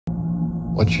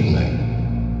What's your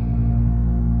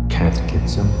name? Kenneth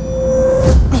Gibson.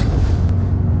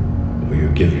 Will you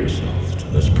give yourself to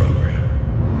this program?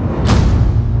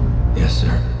 Yes,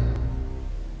 sir.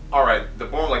 Alright, The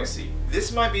Bourne Legacy.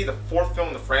 This might be the fourth film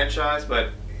in the franchise,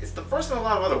 but it's the first in a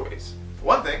lot of other ways. For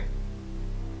one thing,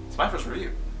 it's my first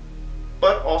review.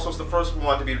 But also it's the first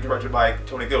one to be directed by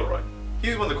Tony Gilroy. He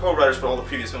was one of the co-writers for all the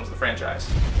previous films of the franchise.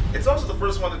 It's also the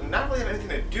first one that did not really have anything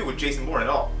to do with Jason Bourne at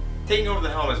all. Taking over the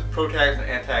helm as protagonist and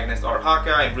antagonist are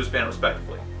Hawkeye and Bruce Banner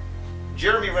respectively.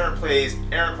 Jeremy Renner plays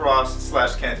Aaron Cross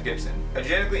 / Kenneth Gibson, a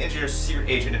genetically engineered secret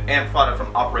agent and product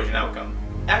from Operation Outcome.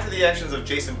 After the actions of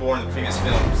Jason Bourne in the previous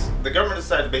films, the government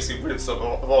decided to basically rid itself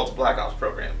of all its Black Ops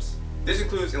programs. This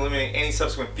includes eliminating any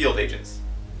subsequent field agents.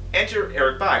 Enter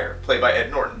Eric Byer, played by Ed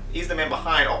Norton. He's the man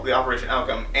behind the Operation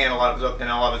Outcome and a lot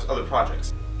of his other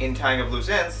projects. In tying up loose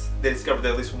ends, they discovered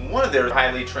that at least one of their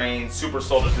highly trained super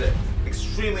soldiers is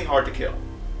extremely hard to kill.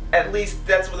 At least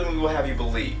that's what the movie will have you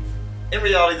believe. In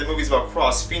reality, the movie's about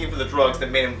Cross fiending for the drugs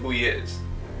that made him who he is.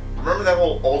 Remember that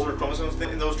whole altered chromosomes thing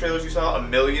in those trailers you saw a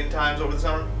million times over the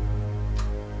summer?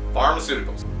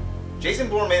 Pharmaceuticals. Jason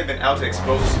Bourne may have been out to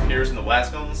expose his superiors in the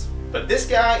last films, but this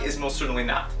guy is most certainly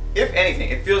not. If anything,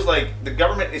 it feels like the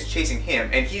government is chasing him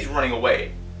and he's running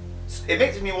away. It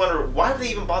makes me wonder, why would they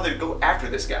even bother to go after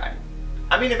this guy?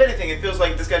 I mean, if anything, it feels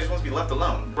like this guy just wants to be left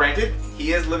alone. Granted,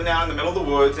 he is living out in the middle of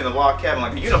the woods in a log cabin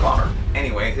like a Unabomber.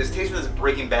 Anyway, his taste for this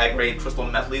Breaking Bad grade crystal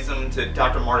meth leads him to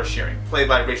Dr. Marta Shearing, played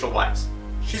by Rachel Weisz.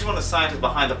 She's one of the scientists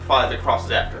behind the product that Cross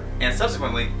is after, and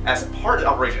subsequently, as a part of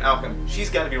Operation Outcome, she's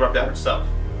got to be rubbed out herself.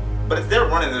 But it's their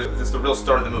run-in that's the real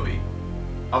start of the movie.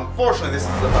 Unfortunately, this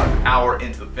is about an hour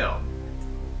into the film.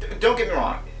 Don't get me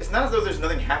wrong, it's not as though there's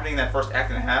nothing happening in that first act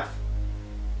and a half.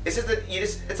 It's just that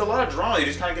it's a lot of drama you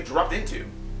just kind of get dropped into.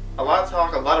 A lot of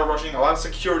talk, a lot of rushing, a lot of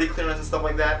security clearance and stuff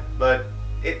like that, but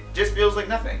it just feels like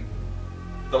nothing.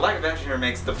 The lack of action here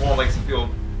makes the Bourne Legacy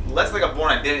feel less like a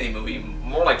Bourne Identity movie,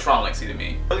 more like Tron Legacy to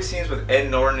me. Early scenes with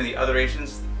Ed Norton and the other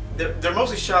agents, they're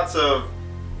mostly shots of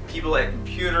people at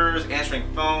computers,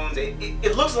 answering phones.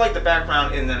 It looks like the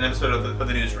background in an episode of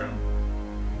the Newsroom.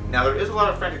 Now there is a lot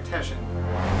of frantic tension,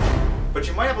 but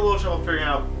you might have a little trouble figuring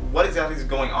out what exactly is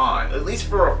going on, at least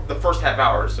for the first half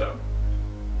hour or so.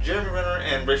 Jeremy Renner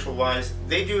and Rachel Weisz,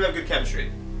 they do have good chemistry.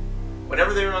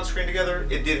 Whenever they were on screen together,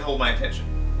 it did hold my attention.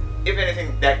 If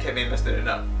anything, that kept me invested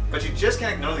enough. But you just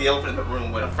can't ignore the elephant in the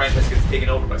room when a franchise gets taken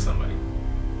over by somebody.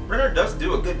 Renner does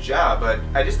do a good job, but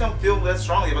I just don't feel that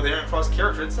strongly about the Aaron Cross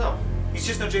character itself. He's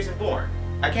just no Jason Bourne.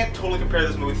 I can't totally compare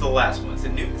this movie to the last one. It's a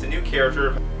new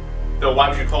character. Though why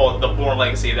would you call it The Bourne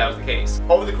Legacy if that was the case?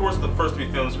 Over the course of the first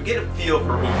three films, we get a feel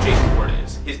for who Jason Bourne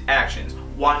is, his actions,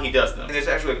 why he does them, and there's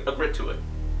actually a grit to it.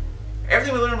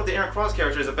 Everything we learn about the Aaron Cross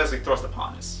character is eventually thrust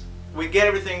upon us. We get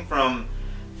everything from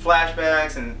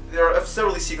flashbacks, and there are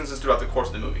several of these sequences throughout the course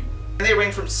of the movie. And they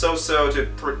range from so-so to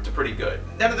pretty good.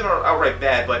 None of them are outright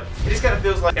bad, but it just kind of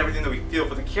feels like everything that we feel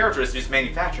for the character is just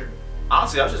manufactured.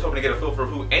 Honestly, I was just hoping to get a feel for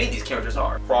who any of these characters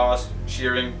are. Cross,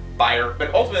 Shearing, Byer,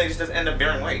 but ultimately it just doesn't end up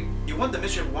bearing weight. You want the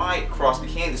mystery of why Cross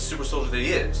became the super soldier that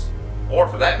he is. Or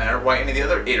for that matter, why any of the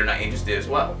other 8 or 9 agents did as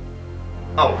well.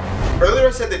 Oh, earlier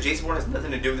I said that Jason Bourne has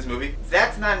nothing to do with this movie.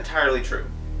 That's not entirely true.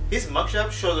 His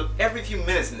mugshot shows up every few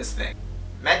minutes in this thing.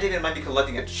 Matt Damon might be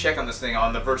collecting a check on this thing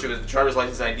on the virtue of his driver's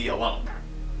license ID alone.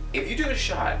 If you took a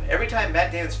shot every time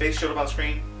Matt Damon's face showed up on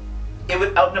screen, it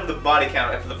would outnumber the body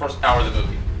count after the first hour of the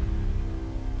movie.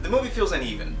 The movie feels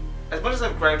uneven. As much as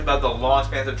I've griped about the long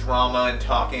spans of drama and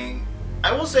talking,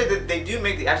 I will say that they do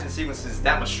make the action sequences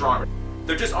that much stronger.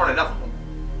 There just aren't enough of them.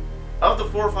 Of the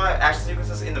 4 or 5 action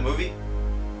sequences in the movie,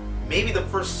 maybe the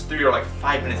first 3 are like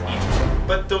 5 minutes each or so.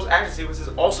 But those action sequences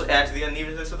also add to the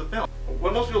unevenness of the film.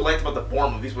 What most people liked about the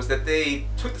Bourne movies was that they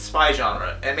took the spy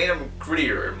genre and made them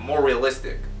grittier, more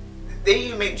realistic. They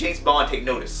even made James Bond take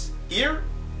notice. Here,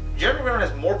 Jeremy Renner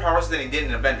has more powers than he did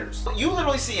in Avengers. You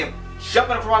literally see him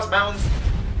jumping across mountains,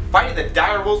 fighting the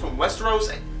dire wolves from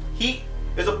Westeros, and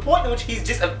there's a point in which he's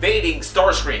just evading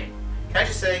Starscream. Can I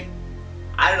just say,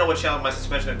 I don't know what challenged my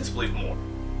suspension of disbelief more.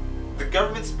 The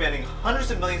government spending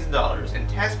hundreds of millions of dollars in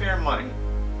taxpayer money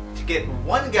to get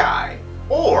one guy,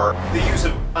 or the use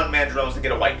of unmanned drones to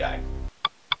get a white guy.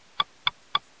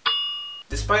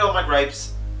 Despite all my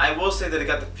gripes, I will say that I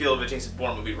got the feel of a Jason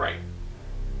Bourne movie right.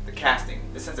 The casting,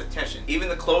 the sense of tension, even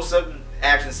the close-up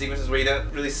action sequences where you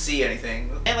don't really see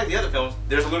anything. And like the other films,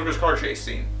 there's a ludicrous car chase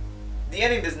scene. The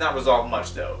ending does not resolve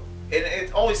much though.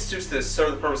 It always suits to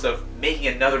serve the purpose of making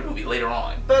another movie later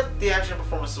on. But the action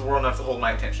performances were enough to hold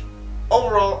my attention.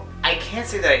 Overall, I can't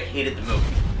say that I hated the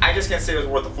movie. I just can't say it was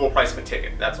worth the full price of a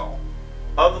ticket, that's all.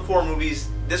 Of the 4 movies,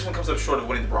 this one comes up short of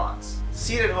winning the bronze.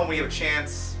 See it at home when you have a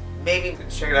chance, maybe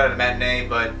check it out at a matinee,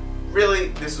 but really,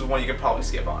 this is one you can probably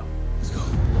skip on.